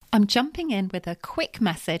I'm jumping in with a quick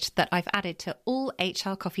message that I've added to all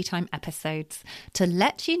HR Coffee Time episodes to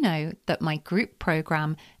let you know that my group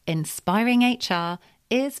program, Inspiring HR,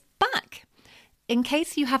 is back. In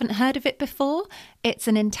case you haven't heard of it before, it's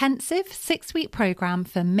an intensive 6-week program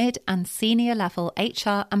for mid and senior level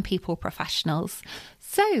HR and people professionals.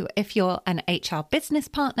 So if you're an HR business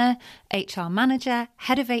partner, HR manager,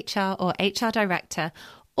 head of HR or HR director,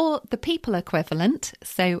 or the people equivalent,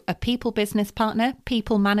 so a people business partner,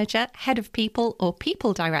 people manager, head of people or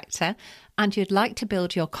people director, and you'd like to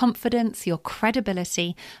build your confidence, your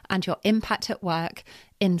credibility and your impact at work,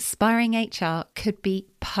 Inspiring HR could be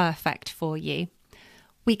perfect for you.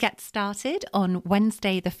 We get started on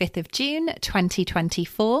Wednesday, the 5th of June,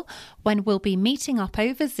 2024, when we'll be meeting up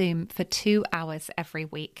over Zoom for 2 hours every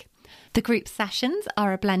week. The group sessions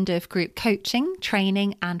are a blend of group coaching,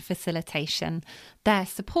 training and facilitation. They're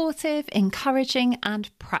supportive, encouraging and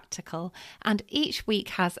practical, and each week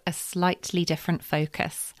has a slightly different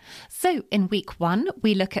focus. So in week 1,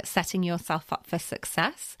 we look at setting yourself up for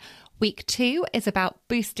success. Week 2 is about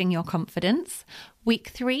boosting your confidence. Week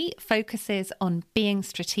 3 focuses on being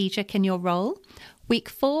strategic in your role. Week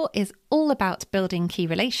 4 is all about building key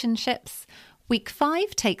relationships. Week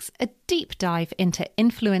 5 takes a deep dive into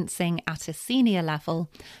influencing at a senior level,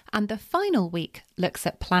 and the final week looks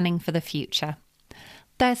at planning for the future.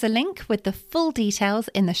 There's a link with the full details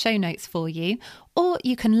in the show notes for you, or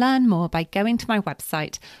you can learn more by going to my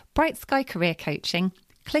website, Bright Sky Career Coaching,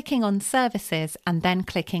 clicking on Services, and then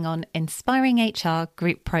clicking on Inspiring HR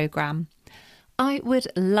Group Programme. I would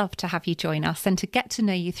love to have you join us and to get to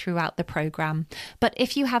know you throughout the programme. But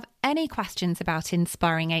if you have any questions about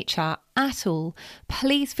Inspiring HR at all,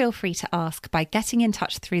 please feel free to ask by getting in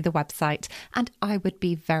touch through the website, and I would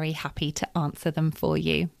be very happy to answer them for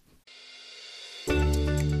you.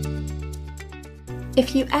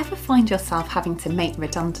 If you ever find yourself having to make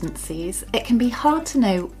redundancies, it can be hard to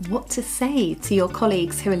know what to say to your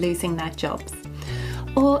colleagues who are losing their jobs.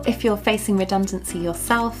 Or if you're facing redundancy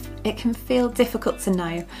yourself, it can feel difficult to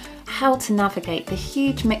know how to navigate the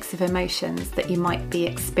huge mix of emotions that you might be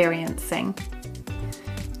experiencing.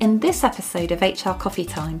 In this episode of HR Coffee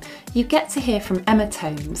Time, you get to hear from Emma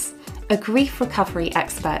Tomes, a grief recovery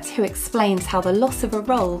expert who explains how the loss of a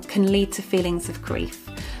role can lead to feelings of grief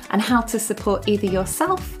and how to support either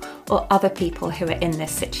yourself or other people who are in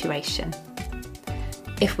this situation.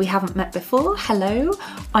 If we haven't met before, hello,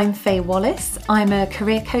 I'm Faye Wallace. I'm a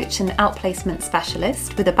career coach and outplacement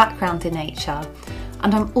specialist with a background in HR,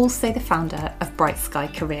 and I'm also the founder of Bright Sky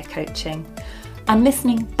Career Coaching. And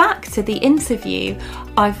listening back to the interview,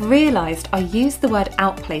 I've realised I use the word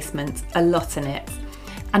outplacement a lot in it.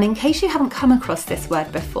 And in case you haven't come across this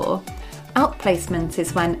word before, outplacement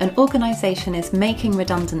is when an organisation is making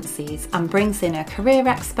redundancies and brings in a career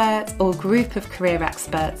expert or group of career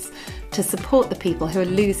experts to support the people who are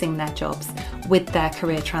losing their jobs with their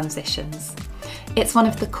career transitions. It's one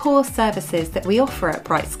of the core services that we offer at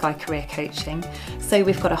Bright Sky Career Coaching. So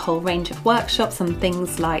we've got a whole range of workshops on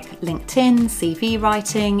things like LinkedIn, CV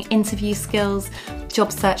writing, interview skills,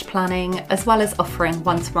 job search planning, as well as offering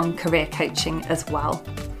one-to-one career coaching as well.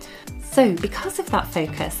 So because of that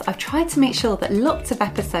focus, I've tried to make sure that lots of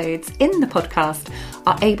episodes in the podcast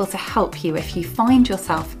are able to help you if you find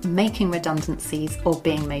yourself making redundancies or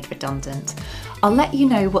being made redundant. I'll let you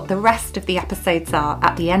know what the rest of the episodes are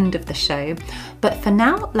at the end of the show, but for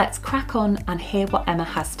now, let's crack on and hear what Emma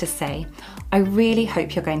has to say. I really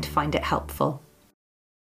hope you're going to find it helpful.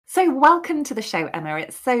 So welcome to the show, Emma.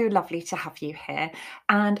 It's so lovely to have you here.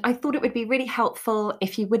 And I thought it would be really helpful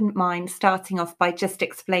if you wouldn't mind starting off by just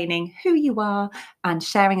explaining who you are and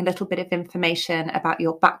sharing a little bit of information about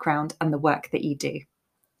your background and the work that you do.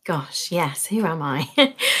 Gosh, yes. Who am I?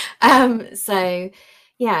 So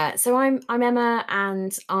I'm Emma,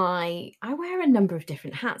 and I wear a number of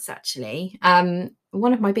different hats, actually.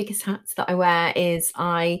 One of my biggest hats that I wear is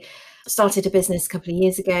I started a business a couple of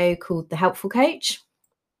years ago called The Helpful Coach.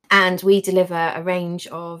 And we deliver a range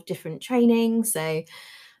of different training, so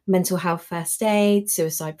mental health first aid,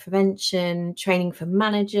 suicide prevention, training for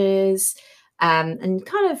managers, and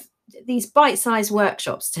kind of these bite-sized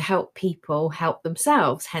workshops to help people help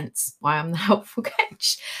themselves, hence why I'm the helpful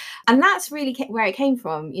coach. And that's really where it came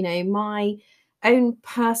from. You know, my own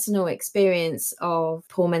personal experience of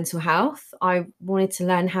poor mental health. I wanted to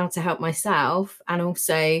learn how to help myself, and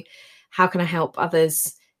also how can I help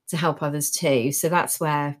others to help others too. So that's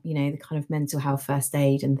where, you know, the kind of mental health first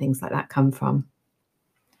aid and things like that come from.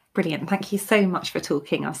 Brilliant. Thank you so much for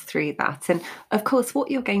talking us through that. And of course,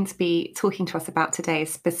 what you're going to be talking to us about today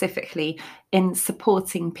is specifically in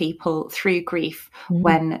supporting people through grief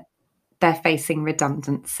when they're facing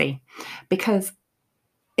redundancy. Because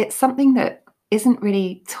it's something that isn't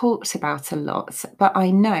really talked about a lot, but I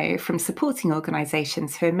know from supporting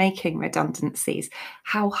organisations who are making redundancies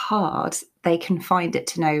how hard they can find it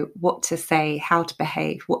to know what to say, how to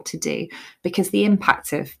behave, what to do, because the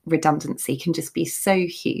impact of redundancy can just be so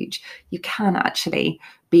huge. You can actually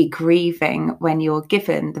be grieving when you're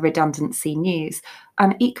given the redundancy news.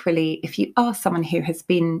 And equally, if you are someone who has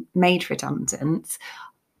been made redundant,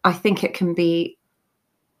 I think it can be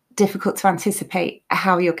difficult to anticipate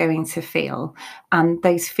how you're going to feel. And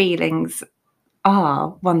those feelings are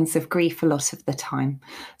ones of grief a lot of the time.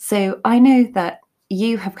 So I know that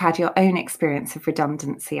you have had your own experience of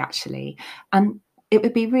redundancy, actually. And it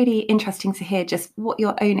would be really interesting to hear just what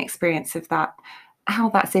your own experience of that, how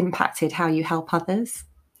that's impacted how you help others.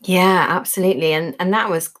 Yeah, absolutely. And that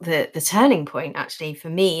was the turning point actually for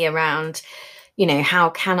me around, how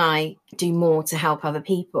can I do more to help other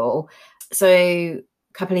people? So a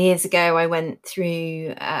couple of years ago, I went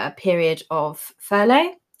through a period of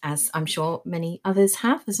furlough, as I'm sure many others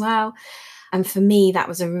have as well. And for me, that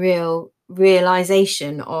was a real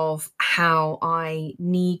realization of how I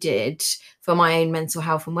needed for my own mental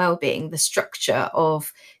health and well-being, the structure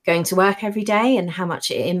of going to work every day and how much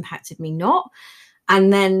it impacted me not.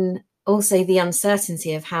 And then also the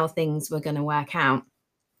uncertainty of how things were going to work out.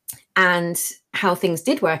 And how things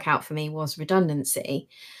did work out for me was redundancy.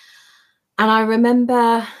 And I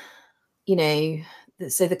remember,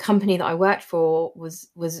 so the company that I worked for was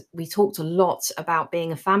we talked a lot about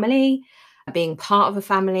being a family, being part of a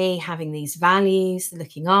family, having these values,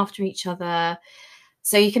 looking after each other.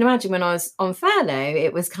 So you can imagine when I was on furlough,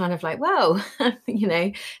 it was kind of like, well,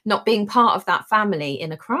 not being part of that family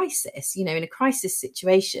in a crisis, in a crisis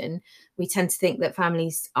situation, we tend to think that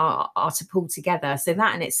families are to pull together. So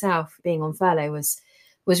that in itself, being on furlough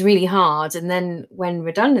was really hard. And then when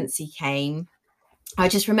redundancy came, I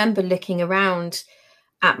just remember looking around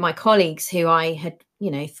at my colleagues who I had,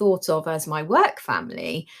 thought of as my work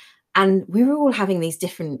family. And we were all having these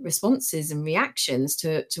different responses and reactions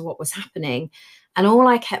to what was happening. And all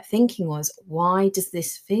I kept thinking was, why does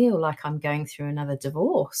this feel like I'm going through another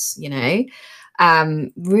divorce?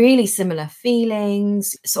 Really similar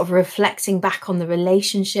feelings, sort of reflecting back on the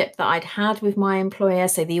relationship that I'd had with my employer.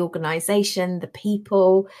 So the organization, the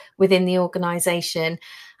people within the organization.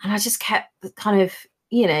 And I just kept kind of,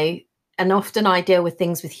 and often I deal with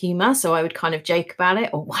things with humor. So I would kind of joke about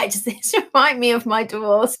it, or why does this remind me of my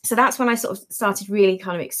divorce? So that's when I sort of started really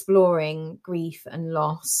kind of exploring grief and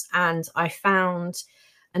loss. And I found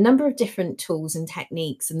a number of different tools and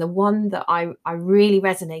techniques. And the one that I really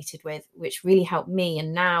resonated with, which really helped me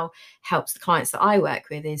and now helps the clients that I work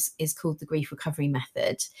with, is called the grief recovery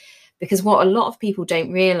method. Because what a lot of people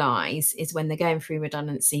don't realize is when they're going through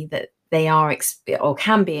redundancy that they are or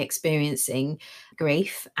can be experiencing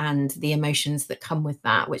grief and the emotions that come with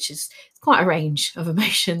that, which is quite a range of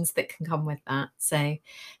emotions that can come with that. So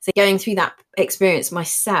going through that experience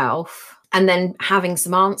myself and then having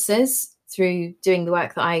some answers through doing the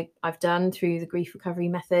work that I've done through the grief recovery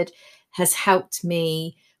method has helped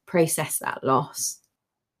me process that loss.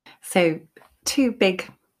 So two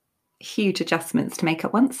big huge adjustments to make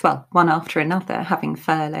at once, well, one after another, having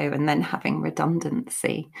furlough and then having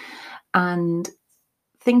redundancy. And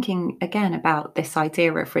thinking again about this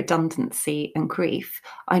idea of redundancy and grief,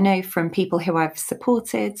 I know from people who I've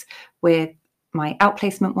supported with my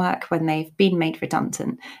outplacement work when they've been made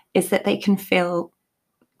redundant, is that they can feel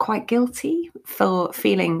quite guilty for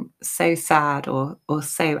feeling so sad or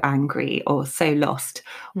so angry or so lost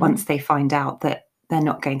once they find out that they're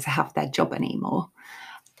not going to have their job anymore.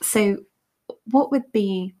 So what would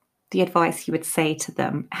be the advice you would say to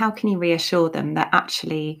them? How can you reassure them that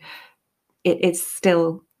actually it is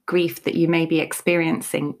still grief that you may be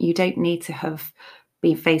experiencing? You don't need to have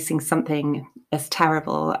been facing something as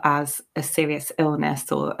terrible as a serious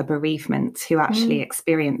illness or a bereavement to actually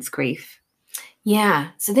experience grief. Yeah.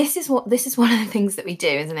 So this is one of the things that we do,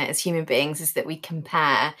 isn't it, as human beings, is that we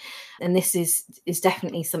compare. And this is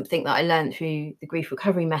definitely something that I learned through the grief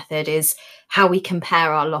recovery method, is how we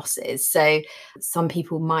compare our losses. So some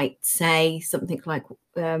people might say something like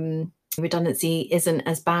redundancy isn't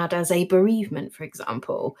as bad as a bereavement, for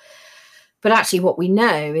example. But actually what we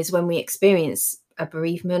know is when we experience a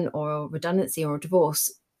bereavement or a redundancy or a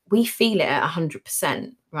divorce, we feel it at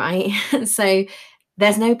 100%, right? So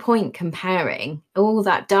there's no point comparing. All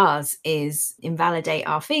that does is invalidate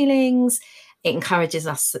our feelings. It encourages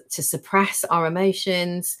us to suppress our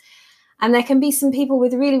emotions. And there can be some people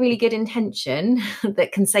with really, really good intention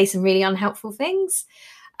that can say some really unhelpful things.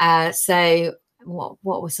 So what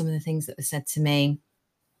were some of the things that were said to me?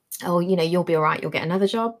 Oh, you'll be all right. You'll get another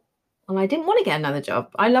job. Well, I didn't want to get another job.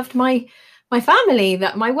 I loved my my family,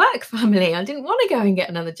 that my work family. I didn't want to go and get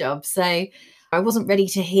another job. So I wasn't ready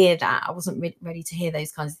to hear that. I wasn't ready to hear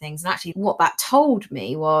those kinds of things. And actually what that told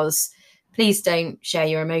me was, please don't share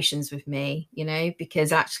your emotions with me,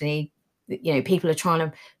 because actually, people are trying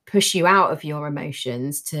to push you out of your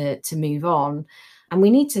emotions to move on. And we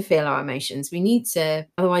need to feel our emotions. We need to,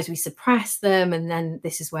 otherwise we suppress them. And then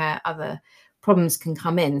this is where other problems can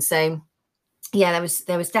come in. So yeah,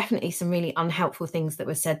 there was definitely some really unhelpful things that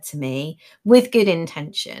were said to me with good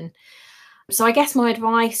intention. So I guess my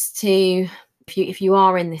advice to, if you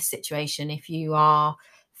are in this situation, if you are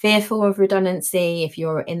fearful of redundancy, if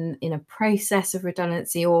you're in a process of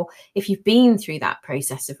redundancy, or if you've been through that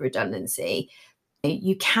process of redundancy,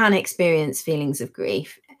 you can experience feelings of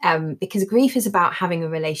grief, because grief is about having a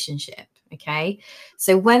relationship. Okay,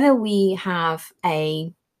 so whether we have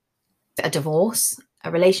a divorce, a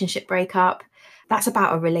relationship breakup, that's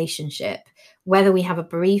about a relationship. Whether we have a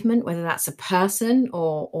bereavement, whether that's a person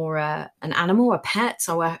or an animal, a pet.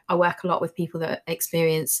 So I work a lot with people that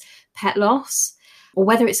experience pet loss, or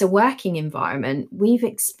whether it's a working environment, we've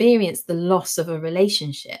experienced the loss of a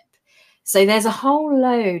relationship. So there's a whole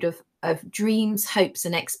load of dreams, hopes,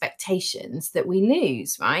 and expectations that we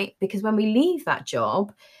lose, right? Because when we leave that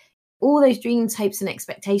job, all those dreams, hopes, and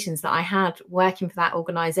expectations that I had working for that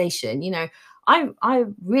organization, I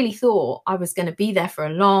really thought I was going to be there for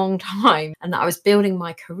a long time and that I was building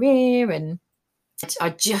my career. And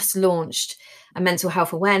I just launched a mental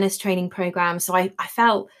health awareness training program. So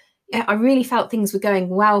I really felt things were going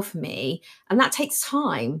well for me. And that takes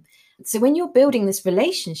time. So when you're building this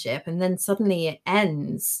relationship and then suddenly it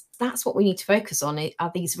ends, that's what we need to focus on,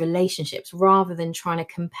 are these relationships, rather than trying to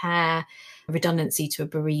compare redundancy to a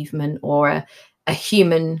bereavement or a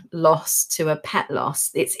human loss to a pet loss.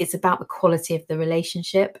 It's about the quality of the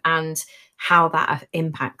relationship and how that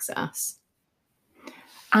impacts us.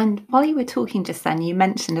 And while you were talking just then, you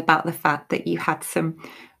mentioned about the fact that you had some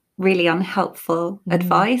really unhelpful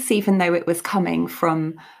advice, even though it was coming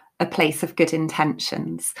from a place of good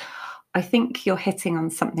intentions. I think you're hitting on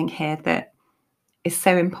something here that is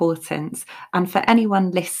so important. And for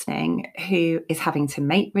anyone listening who is having to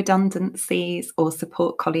make redundancies or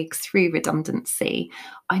support colleagues through redundancy,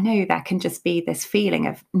 I know there can just be this feeling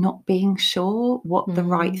of not being sure what the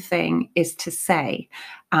right thing is to say.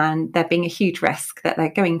 And there being a huge risk that they're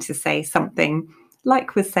going to say something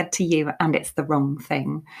like was said to you and it's the wrong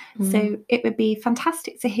thing. So it would be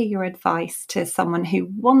fantastic to hear your advice to someone who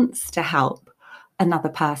wants to help another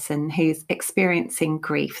person who's experiencing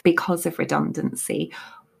grief because of redundancy.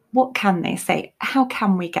 What can they say? How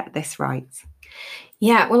can we get this right?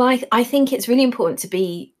 Yeah, well, I think it's really important to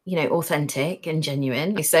be, authentic and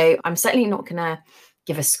genuine. So I'm certainly not going to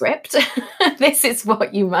give a script. This is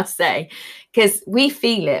what you must say, because we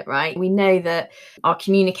feel it, right? We know that our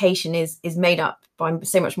communication is made up by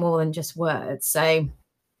so much more than just words. So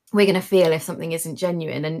we're going to feel if something isn't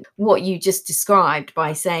genuine. And what you just described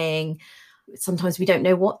by saying, sometimes we don't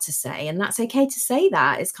know what to say, and that's okay to say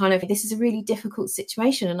that. It's kind of, this is a really difficult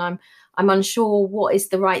situation and I'm unsure what is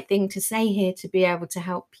the right thing to say here to be able to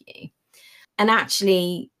help you. And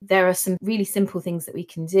actually there are some really simple things that we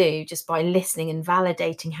can do just by listening and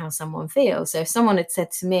validating how someone feels. So if someone had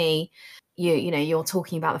said to me, you're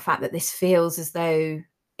talking about the fact that this feels as though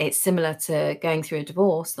it's similar to going through a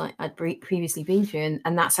divorce like I'd previously been through,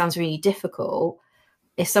 and that sounds really difficult.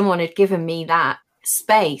 If someone had given me that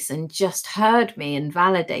space and just heard me and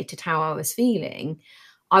validated how I was feeling,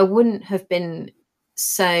 I wouldn't have been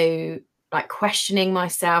so questioning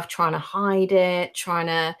myself, trying to hide it, trying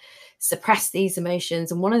to suppress these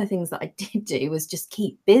emotions. And one of the things that I did do was just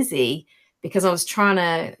keep busy, because I was trying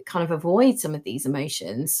to kind of avoid some of these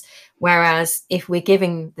emotions. Whereas if we're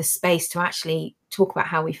giving the space to actually talk about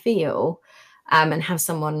how we feel, and have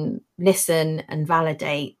someone listen and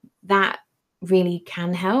validate, that really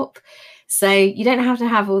can help. So you don't have to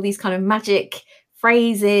have all these kind of magic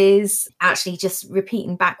phrases. Actually just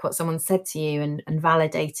repeating back what someone said to you and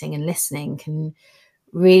validating and listening can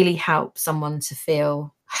really help someone to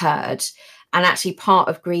feel heard. And actually part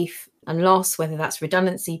of grief and loss, whether that's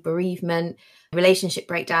redundancy, bereavement, relationship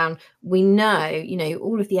breakdown, we know,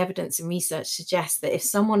 all of the evidence and research suggests that if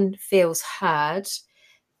someone feels heard,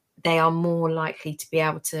 they are more likely to be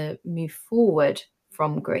able to move forward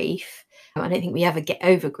from grief. I don't think we ever get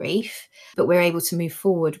over grief, but we're able to move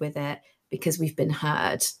forward with it because we've been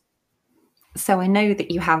heard. So I know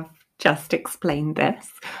that you have just explained this,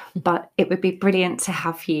 but it would be brilliant to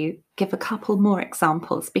have you give a couple more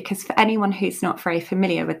examples, because for anyone who's not very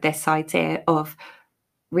familiar with this idea of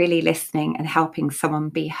really listening and helping someone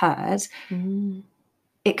be heard,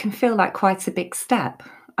 it can feel like quite a big step.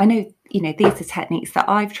 I know, these are techniques that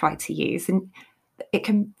I've tried to use, and it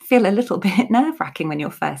can feel a little bit nerve-wracking when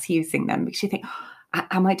you're first using them, because you think,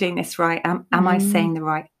 am I doing this right? Am I saying the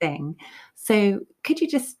right thing? So could you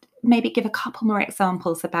just maybe give a couple more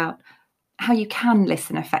examples about how you can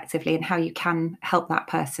listen effectively and how you can help that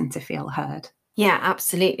person to feel heard? Yeah,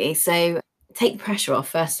 absolutely. So take the pressure off,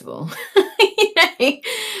 first of all.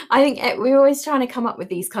 I think we're always trying to come up with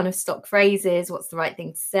these kind of stock phrases. What's the right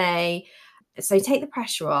thing to say? So take the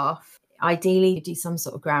pressure off. Ideally, do some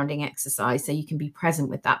sort of grounding exercise so you can be present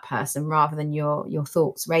with that person rather than your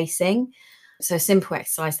thoughts racing. So a simple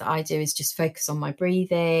exercise that I do is just focus on my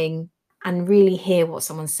breathing and really hear what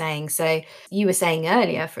someone's saying. So you were saying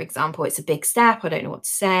earlier, for example, it's a big step, I don't know what to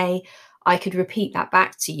say. I could repeat that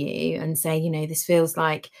back to you and say, this feels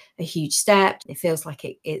like a huge step. It feels like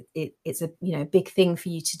it's a big thing for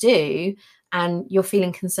you to do, and you're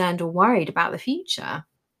feeling concerned or worried about the future.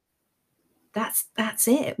 That's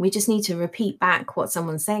it. We just need to repeat back what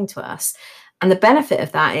someone's saying to us. And the benefit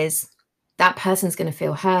of that is that person's going to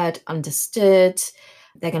feel heard, understood.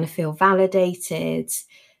 They're going to feel validated.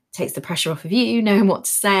 Takes the pressure off of you knowing what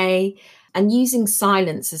to say, and using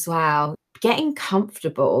silence as well. Getting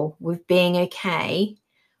comfortable with being okay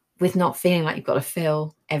with not feeling like you've got to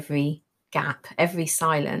fill every gap, every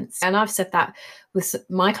silence. And I've said that with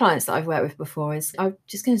my clients that I've worked with before, is I'm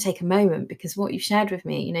just going to take a moment, because what you've shared with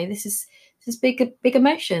me, this is big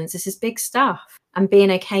emotions, this is big stuff, and being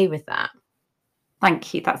okay with that.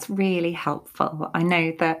 Thank you. That's really helpful. I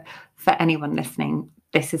know that for anyone listening,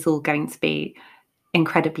 this is all going to be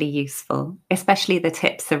incredibly useful, especially the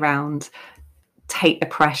tips around take the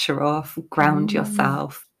pressure off, ground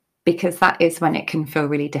yourself, because that is when it can feel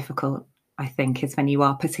really difficult, I think, is when you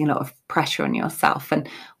are putting a lot of pressure on yourself. And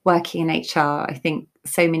working in HR, I think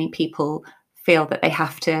so many people feel that they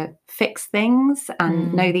have to fix things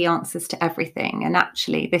and know the answers to everything. And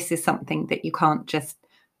actually, this is something that you can't just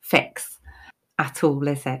fix at all,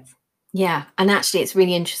 is it? Yeah. And actually, it's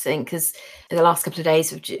really interesting, because in the last couple of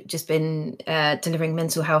days, we've just been delivering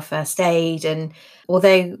mental health first aid. And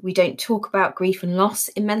although we don't talk about grief and loss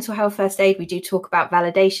in mental health first aid, we do talk about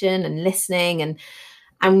validation and listening.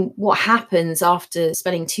 And what happens after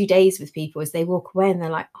spending 2 days with people is they walk away and they're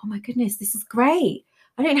like, oh my goodness, this is great.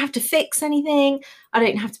 I don't have to fix anything. I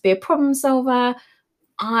don't have to be a problem solver.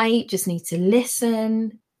 I just need to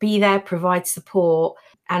listen, be there, provide support,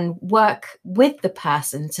 and work with the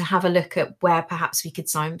person to have a look at where perhaps we could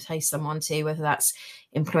signpost someone to, whether that's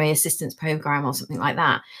employee assistance program or something like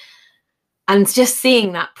that. And just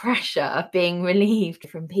seeing that pressure being relieved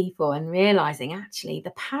from people and realizing actually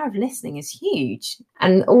the power of listening is huge.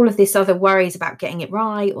 And all of this other worries about getting it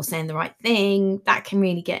right or saying the right thing, that can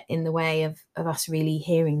really get in the way of us really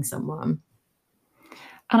hearing someone.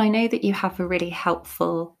 And I know that you have a really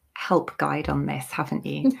helpful help guide on this, haven't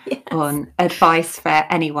you? Yes. On advice for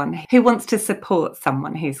anyone who wants to support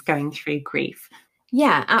someone who's going through grief.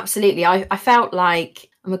 Yeah, absolutely. I felt like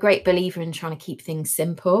I'm a great believer in trying to keep things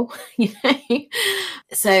simple,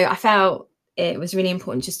 So I felt it was really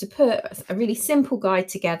important just to put a really simple guide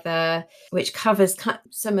together, which covers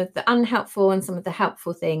some of the unhelpful and some of the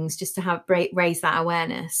helpful things, just to raise that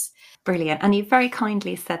awareness. Brilliant. And you very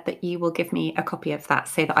kindly said that you will give me a copy of that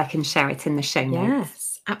so that I can share it in the show notes.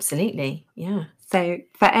 Yes, absolutely. Yeah. So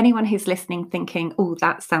for anyone who's listening thinking, oh,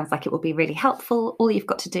 that sounds like it will be really helpful, all you've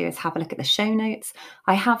got to do is have a look at the show notes.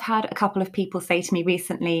 I have had a couple of people say to me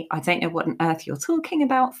recently, I don't know what on earth you're talking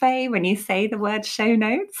about, Faye, when you say the word show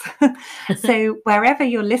notes. So wherever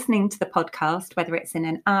you're listening to the podcast, whether it's in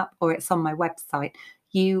an app or it's on my website,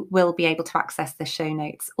 you will be able to access the show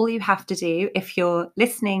notes. All you have to do, if you're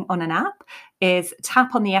listening on an app, is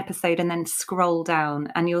tap on the episode and then scroll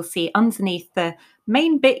down, and you'll see underneath the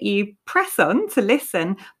main bit you press on to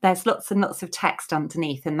listen, there's lots and lots of text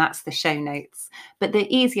underneath, and that's the show notes. But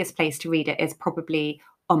the easiest place to read it is probably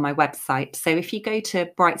on my website. So if you go to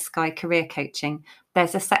Bright Sky Career Coaching,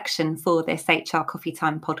 there's a section for this HR Coffee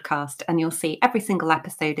Time podcast, and you'll see every single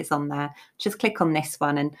episode is on there. Just click on this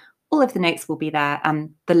one and all of the notes will be there,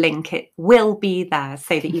 and the link, it will be there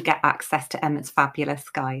so that you get access to Emma's fabulous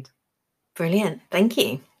guide. Brilliant. Thank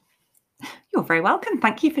you. You're very welcome.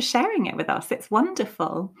 Thank you for sharing it with us. It's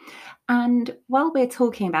wonderful. And while we're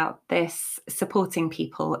talking about this, supporting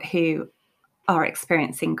people who are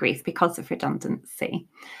experiencing grief because of redundancy,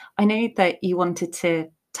 I know that you wanted to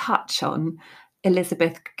touch on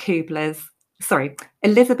Elizabeth Kubler-Ross's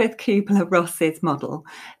model.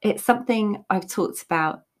 It's something I've talked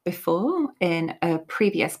about before in a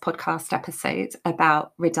previous podcast episode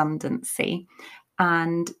about redundancy.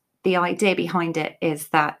 And the idea behind it is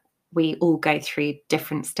that we all go through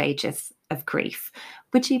different stages of grief.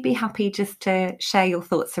 Would you be happy just to share your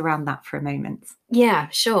thoughts around that for a moment? Yeah,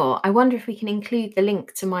 sure. I wonder if we can include the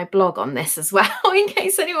link to my blog on this as well, in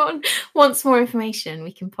case anyone wants more information.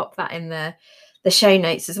 We can pop that in the show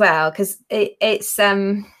notes as well, because it's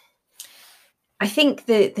I think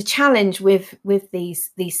the challenge with these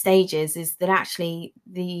stages is that actually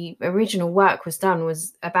the original work was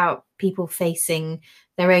about people facing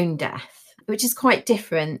their own death, which is quite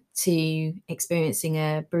different to experiencing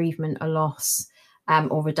a bereavement, a loss,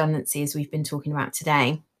 or redundancy, as we've been talking about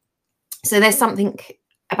today. So there's something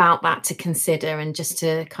about that to consider, and just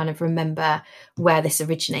to kind of remember where this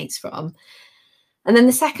originates from. And then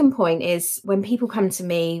the second point is when people come to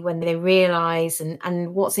me, when they realise,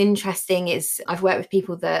 and what's interesting is I've worked with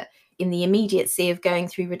people that in the immediacy of going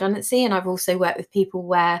through redundancy, and I've also worked with people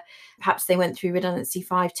where perhaps they went through redundancy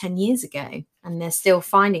 5-10 years ago, and they're still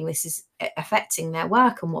finding this is affecting their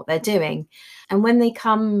work and what they're doing. And when they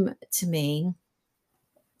come to me,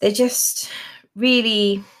 they're just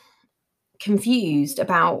really confused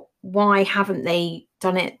about why haven't they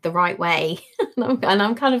done it the right way. and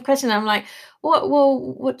I'm kind of questioning, I'm like,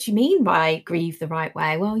 what do you mean by grieve the right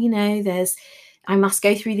way? Well, I must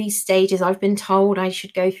go through these stages. I've been told I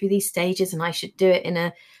should go through these stages and I should do it in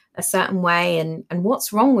a certain way. And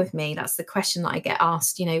what's wrong with me? That's the question that I get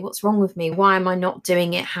asked, what's wrong with me? Why am I not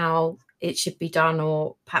doing it how it should be done?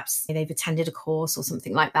 Or perhaps they've attended a course or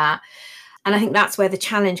something like that. And I think that's where the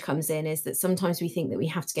challenge comes in, is that sometimes we think that we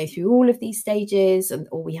have to go through all of these stages,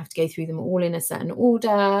 or we have to go through them all in a certain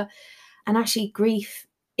order. And actually, grief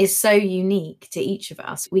is so unique to each of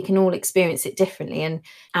us. We can all experience it differently.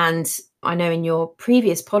 And I know in your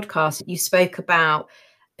previous podcast, you spoke about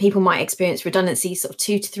people might experience redundancy sort of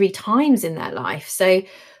 2 to 3 times in their life. So,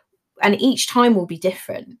 and each time will be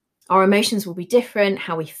different. Our emotions will be different,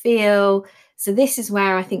 how we feel. So this is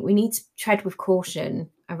where I think we need to tread with caution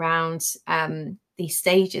around these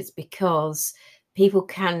stages, because people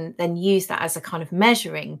can then use that as a kind of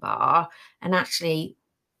measuring bar. And actually,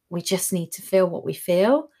 we just need to feel what we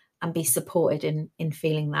feel and be supported in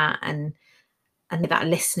feeling that, and that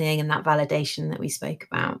listening and that validation that we spoke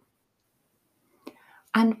about.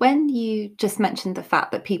 And when you just mentioned the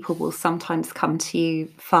fact that people will sometimes come to you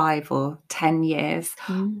 5 or 10 years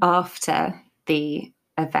after the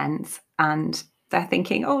event, and they're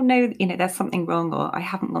thinking, oh no, there's something wrong, or I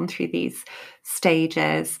haven't gone through these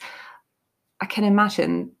stages. I can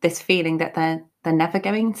imagine this feeling that they're never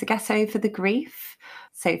going to get over the grief.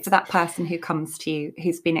 So for that person who comes to you,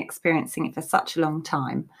 who's been experiencing it for such a long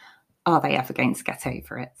time, are they ever going to get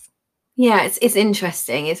over it? Yeah, it's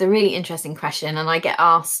interesting. It's a really interesting question. And I get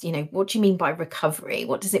asked, what do you mean by recovery?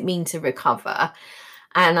 What does it mean to recover?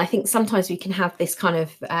 And I think sometimes we can have this kind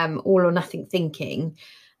of all or nothing thinking.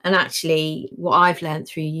 And actually, what I've learned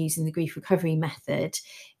through using the grief recovery method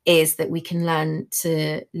is that we can learn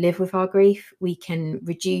to live with our grief. We can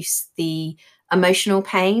reduce the emotional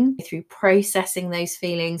pain through processing those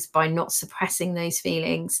feelings, by not suppressing those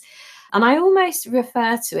feelings. And I almost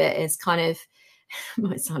refer to it as kind of,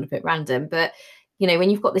 might sound a bit random, but when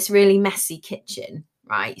you've got this really messy kitchen,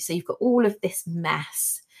 right? So you've got all of this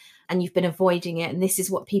mess and you've been avoiding it. And this is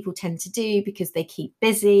what people tend to do because they keep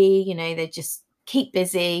busy, they just keep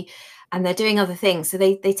busy and they're doing other things. So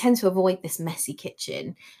they tend to avoid this messy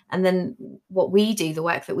kitchen. And then what we do, the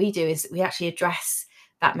work that we do, is we actually address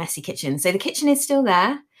that messy kitchen. So the kitchen is still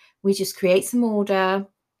there. We just create some order.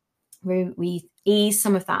 We ease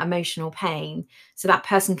some of that emotional pain so that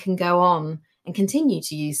person can go on and continue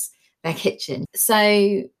to use their kitchen.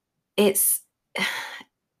 So it's,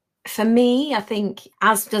 for me, I think,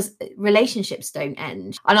 as does relationships don't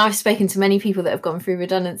end. And I've spoken to many people that have gone through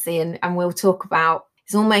redundancy, and we'll talk about,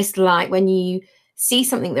 it's almost like when you see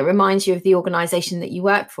something that reminds you of the organization that you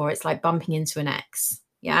work for, it's like bumping into an ex.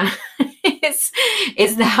 Yeah,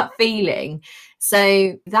 it's that feeling.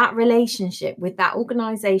 So that relationship with that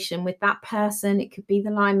organization, with that person, it could be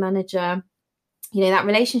the line manager, that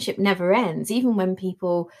relationship never ends. Even when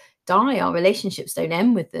people die, our relationships don't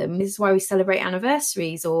end with them. This is why we celebrate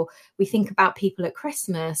anniversaries, or we think about people at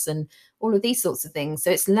Christmas and all of these sorts of things.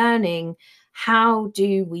 So it's learning, how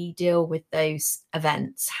do we deal with those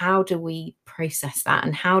events? How do we process that?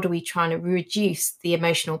 And how do we try to reduce the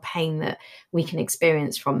emotional pain that we can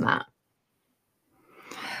experience from that?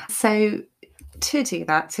 So to do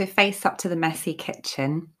that, to face up to the messy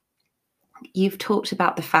kitchen, you've talked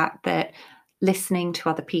about the fact that listening to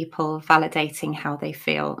other people, validating how they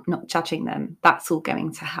feel, not judging them, that's all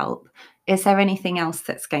going to help. Is there anything else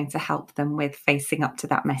that's going to help them with facing up to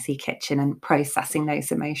that messy kitchen and processing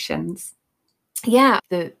those emotions? Yeah,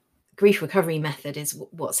 the grief recovery method is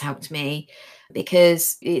what's helped me,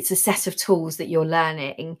 because it's a set of tools that you're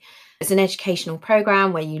learning. It's an educational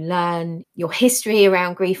program where you learn your history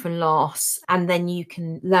around grief and loss, and then you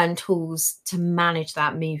can learn tools to manage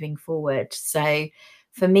that moving forward. So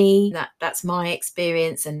for me, that's my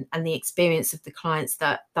experience and the experience of the clients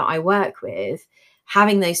that I work with.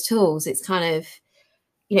 Having those tools, it's kind of,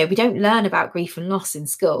 we don't learn about grief and loss in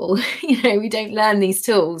school. We don't learn these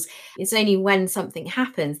tools. It's only when something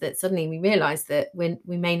happens that suddenly we realize that we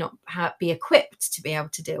may not be equipped to be able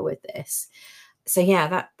to deal with this. So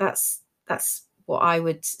yeah, that's what I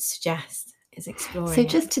would suggest is exploring. So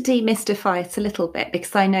just to demystify it a little bit,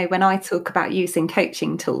 because I know when I talk about using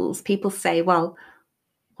coaching tools, people say, well,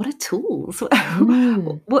 what are tools?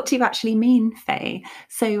 What do you actually mean, Faye?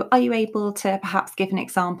 So are you able to perhaps give an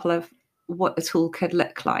example of what a tool could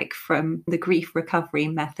look like from the grief recovery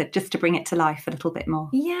method, just to bring it to life a little bit more?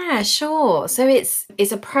 Yeah, sure. So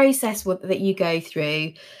it's a process that you go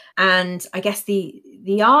through, and I guess the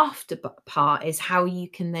after part is how you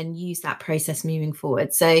can then use that process moving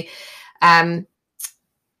forward. So let's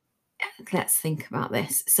think about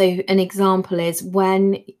this. So an example is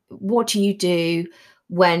what do you do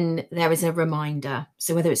when there is a reminder?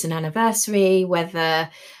 So whether it's an anniversary, whether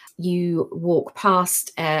you walk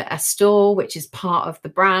past a store which is part of the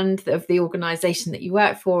brand of the organization that you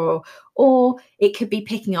work for, or it could be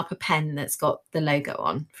picking up a pen that's got the logo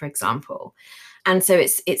on, for example. And so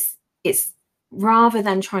it's rather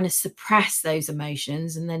than trying to suppress those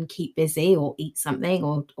emotions and then keep busy or eat something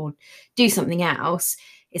or do something else,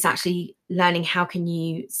 it's actually learning how can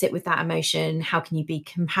you sit with that emotion, how can you be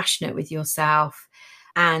compassionate with yourself,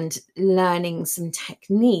 and learning some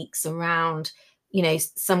techniques around,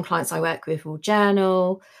 some clients I work with will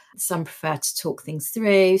journal, some prefer to talk things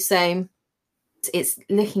through. So it's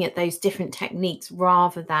looking at those different techniques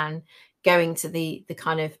rather than going to the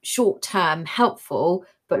kind of short-term helpful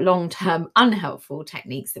but long-term unhelpful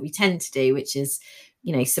techniques that we tend to do, which is,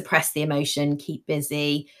 suppress the emotion, keep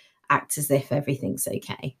busy, act as if everything's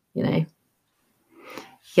okay,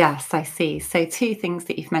 Yes, I see. So two things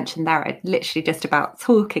that you've mentioned there are literally just about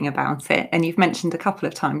talking about it. And you've mentioned a couple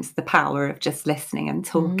of times the power of just listening and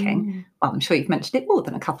talking. Well, I'm sure you've mentioned it more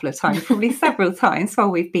than a couple of times, probably several times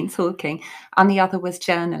while we've been talking. And the other was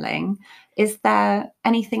journaling. Is there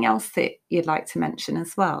anything else that you'd like to mention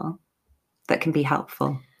as well that can be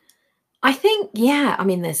helpful? I think,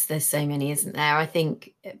 there's so many, isn't there? I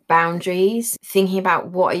think boundaries, thinking about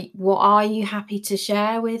what are you happy to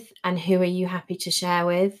share with and who are you happy to share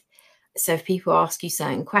with? So if people ask you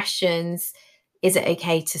certain questions, is it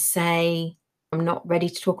okay to say, I'm not ready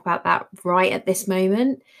to talk about that right at this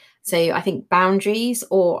moment? So I think boundaries,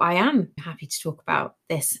 or I am happy to talk about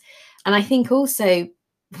this. And I think also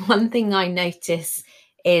one thing I notice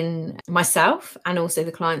in myself and also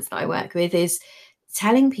the clients that I work with is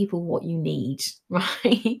telling people what you need,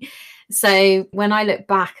 right? So when I look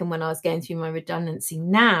back and when I was going through my redundancy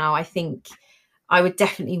now, I think I would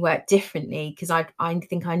definitely work differently, because I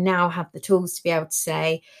think I now have the tools to be able to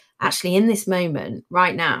say, actually, in this moment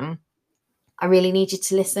right now, I really need you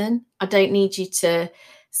to listen. I don't need you to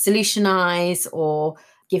solutionize or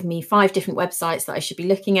give me 5 different websites that I should be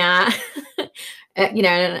looking at.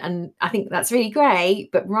 And I think that's really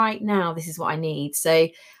great, but right now this is what I need. So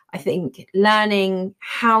I think learning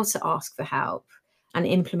how to ask for help and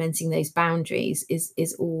implementing those boundaries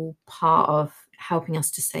is all part of helping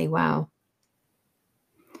us to stay well.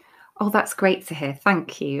 Oh, that's great to hear.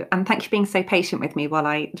 Thank you. And thank you for being so patient with me while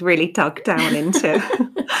I really dug down into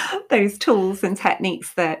those tools and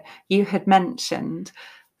techniques that you had mentioned.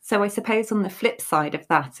 So I suppose on the flip side of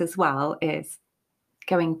that as well is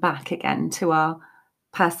going back again to our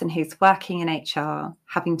person who's working in HR,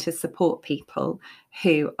 having to support people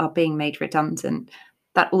who are being made redundant.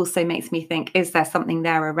 That also makes me think, is there something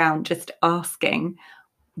there around just asking,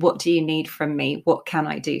 what do you need from me? What can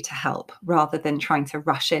I do to help? Rather than trying to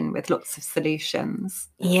rush in with lots of solutions.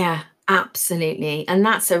 Yeah, absolutely. And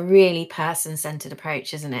that's a really person-centered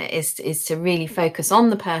approach, isn't it? Is to really focus on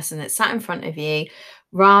the person that's sat in front of you,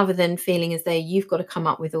 rather than feeling as though you've got to come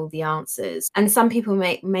up with all the answers. And some people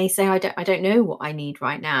may say, I don't know what I need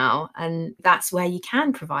right now. And that's where you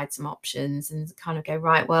can provide some options and kind of go,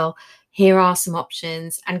 right, well, here are some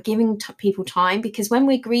options, and giving people time, because when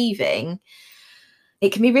we're grieving,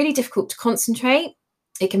 it can be really difficult to concentrate.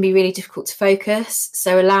 It can be really difficult to focus.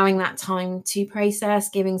 So allowing that time to process,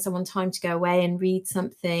 giving someone time to go away and read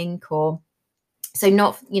something, or so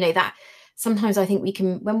not, that sometimes I think we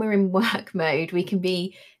can, when we're in work mode, we can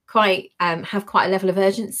be quite, have quite a level of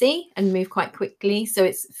urgency and move quite quickly.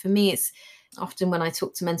 So for me, it's often when I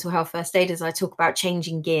talk to mental health first aiders, I talk about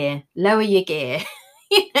changing gear, lower your gear,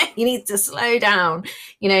 You need to slow down.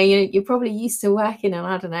 You're probably used to working in,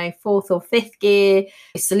 I don't know, fourth or fifth gear,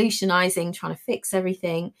 solutionizing, trying to fix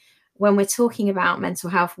everything. When we're talking about mental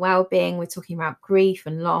health well-being, we're talking about grief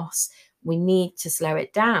and loss, we need to slow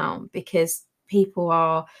it down, because people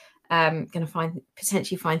are going to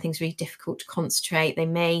potentially find things really difficult to concentrate.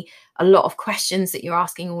 A lot of questions that you're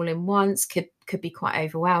asking all in once could be quite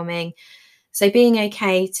overwhelming. So being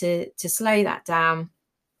okay to slow that down,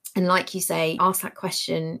 and like you say, ask that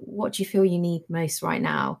question, what do you feel you need most right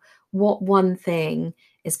now? What one thing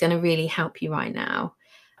is going to really help you right now?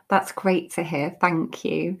 That's great to hear. Thank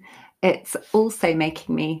you. It's also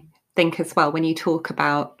making me think as well, when you talk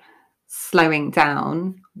about slowing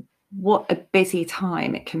down, what a busy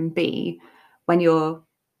time it can be when you're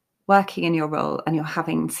working in your role and you're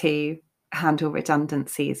having to handle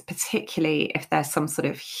redundancies, particularly if there's some sort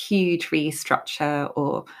of huge restructure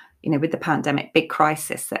or, with the pandemic, big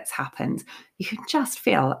crisis that's happened. You can just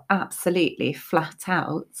feel absolutely flat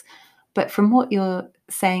out. But from what you're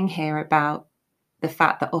saying here about the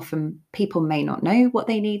fact that often people may not know what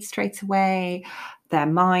they need straight away, their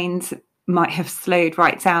minds might have slowed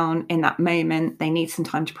right down in that moment, they need some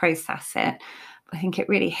time to process it. I think it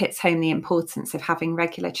really hits home the importance of having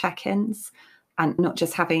regular check-ins and not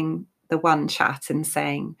just having the one chat and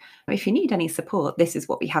saying, if you need any support, this is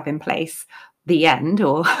what we have in place, the end,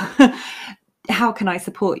 or how can I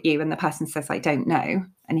support you? And the person says, I don't know.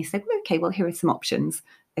 And you say, well, okay, well, here are some options.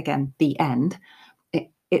 Again, the end.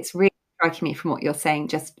 It's really striking me from what you're saying,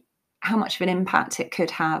 just how much of an impact it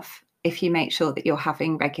could have if you make sure that you're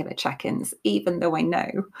having regular check-ins, even though I know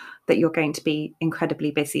that you're going to be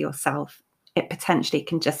incredibly busy yourself. It potentially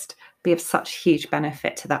can just be of such huge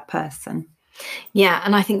benefit to that person. Yeah,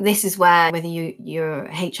 and I think this is where, whether you're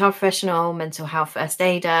a HR professional, mental health first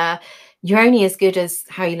aider, you're only as good as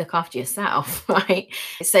how you look after yourself, right?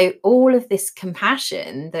 So all of this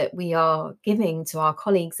compassion that we are giving to our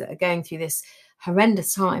colleagues that are going through this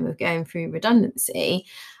horrendous time of going through redundancy,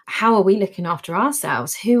 how are we looking after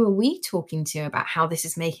ourselves? Who are we talking to about how this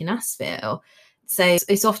is making us feel? So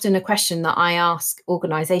it's often a question that I ask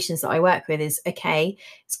organizations that I work with is, okay,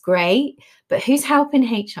 it's great, but who's helping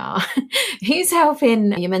HR? Who's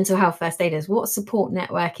helping your mental health first aiders? What support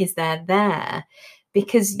network is there?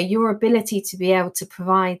 Because your ability to be able to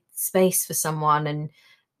provide space for someone and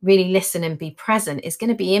really listen and be present is going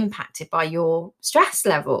to be impacted by your stress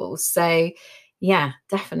levels. So yeah,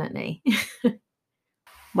 definitely.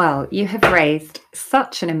 Well, you have raised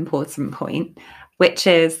such an important point, which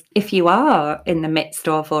is if you are in the midst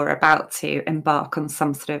of or about to embark on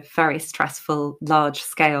some sort of very stressful,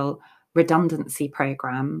 large-scale redundancy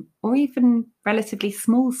program, or even relatively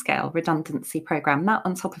small-scale redundancy program, that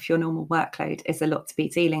on top of your normal workload is a lot to be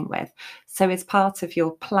dealing with. So as part of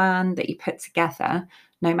your plan that you put together,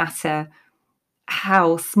 no matter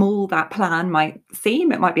how small that plan might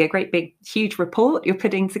seem, it might be a great big huge report you're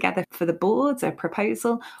putting together for the board, a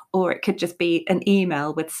proposal, or it could just be an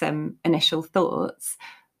email with some initial thoughts.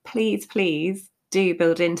 Please do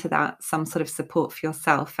build into that some sort of support for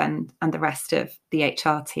yourself and the rest of the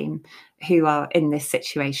HR team who are in this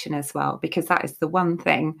situation as well, because that is the one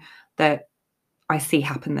thing that I see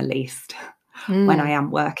happen the least when I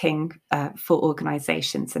am working for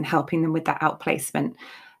organisations and helping them with that outplacement.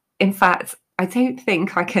 In fact, I don't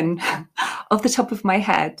think I can, off the top of my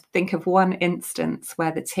head, think of one instance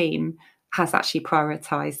where the team has actually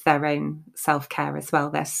prioritised their own self-care as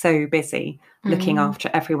well. They're so busy looking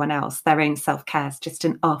after everyone else. Their own self-care is just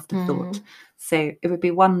an afterthought. So it would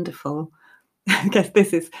be wonderful. I guess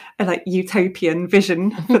this is a utopian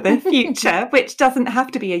vision for the future, which doesn't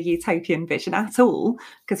have to be a utopian vision at all,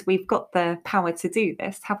 because we've got the power to do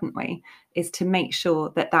this, haven't we? Is to make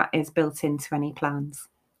sure that that is built into any plans.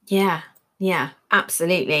 Yeah,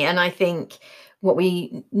 absolutely. And I think what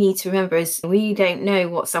we need to remember is we don't know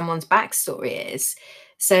what someone's backstory is.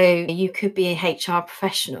 So you could be a HR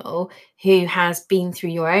professional who has been through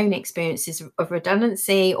your own experiences of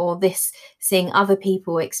redundancy, or seeing other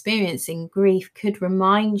people experiencing grief could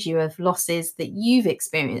remind you of losses that you've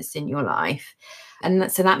experienced in your life.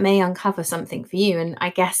 And so that may uncover something for you. And I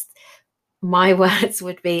guess my words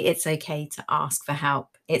would be, it's okay to ask for help.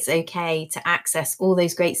 It's okay to access all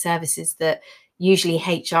those great services that usually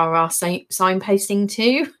HR are signposting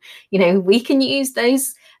to. We can use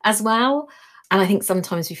those as well. And I think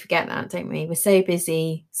sometimes we forget that, don't we? We're so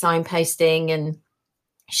busy signposting and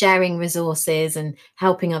sharing resources and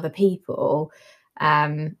helping other people.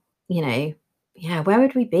 Where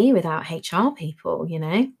would we be without HR people,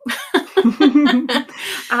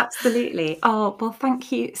 Absolutely. Oh, well,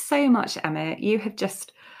 thank you so much, Emma. You have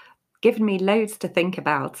just given me loads to think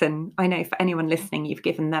about. And I know for anyone listening, you've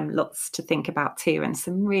given them lots to think about too, and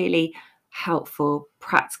some really helpful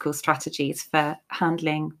practical strategies for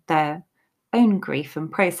handling their own grief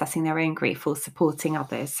and processing their own grief, or supporting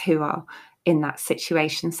others who are in that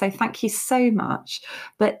situation. So thank you so much.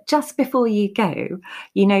 But just before you go,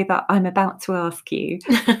 you know that I'm about to ask you,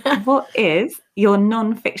 what is your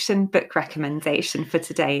non-fiction book recommendation for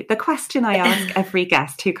today? The question I ask every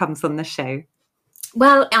guest who comes on the show.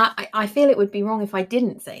 Well, I feel it would be wrong if I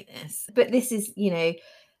didn't say this, but this is,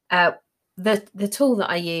 the tool that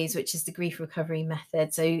I use, which is the Grief Recovery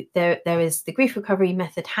Method. So there is the Grief Recovery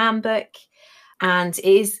Method handbook, and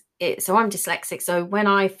so I'm dyslexic. So when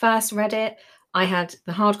I first read it, I had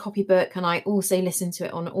the hard copy book, and I also listened to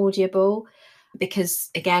it on Audible, because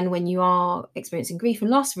again, when you are experiencing grief and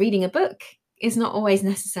loss, reading a book is not always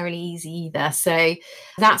necessarily easy either. So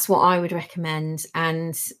that's what I would recommend.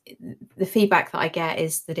 And the feedback that I get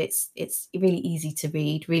is that it's really easy to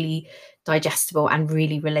read, really digestible, and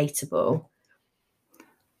really relatable.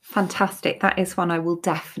 Fantastic. That is one I will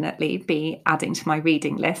definitely be adding to my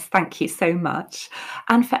reading list. Thank you so much.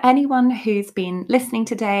 And for anyone who's been listening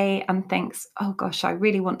today and thinks, oh gosh, I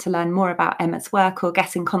really want to learn more about Emma's work or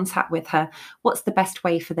get in contact with her, what's the best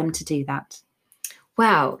way for them to do that?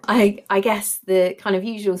 Well, I guess the kind of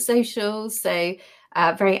usual socials. So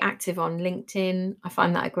very active on LinkedIn. I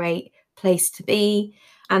find that a great place to be.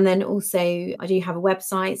 And then also I do have a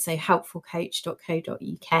website, so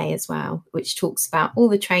helpfulcoach.co.uk as well, which talks about all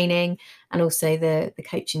the training and also the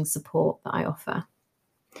coaching support that I offer.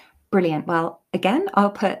 Brilliant. Well, again,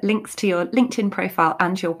 I'll put links to your LinkedIn profile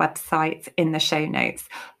and your website in the show notes.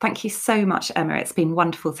 Thank you so much, Emma. It's been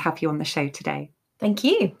wonderful to have you on the show today. Thank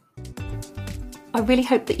you. I really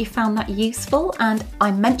hope that you found that useful, and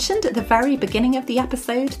I mentioned at the very beginning of the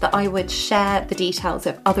episode that I would share the details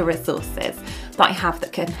of other resources that I have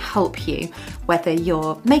that can help you, whether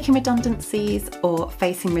you're making redundancies or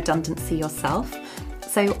facing redundancy yourself.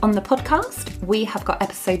 So on the podcast, we have got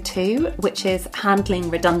episode 2, which is handling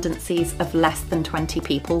redundancies of less than 20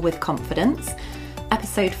 people with confidence.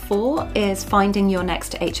 Episode 4 is finding your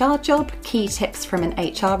next HR job, key tips from an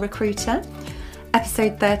HR recruiter.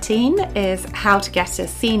 Episode 13 is how to get a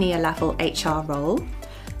senior level HR role.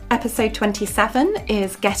 Episode 27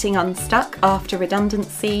 is getting unstuck after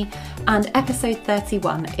redundancy. And episode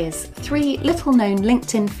 31 is 3 little known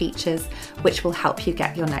LinkedIn features which will help you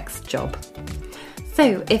get your next job.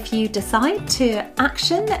 So if you decide to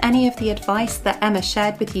action any of the advice that Emma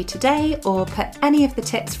shared with you today, or put any of the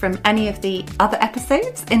tips from any of the other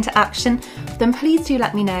episodes into action, then please do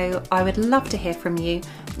let me know. I would love to hear from you.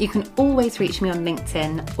 You can always reach me on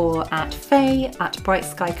LinkedIn or at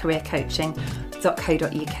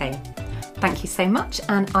faye@brightskycareercoaching.co.uk. Thank you so much,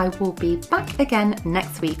 and I will be back again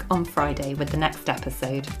next week on Friday with the next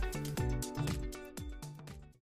episode.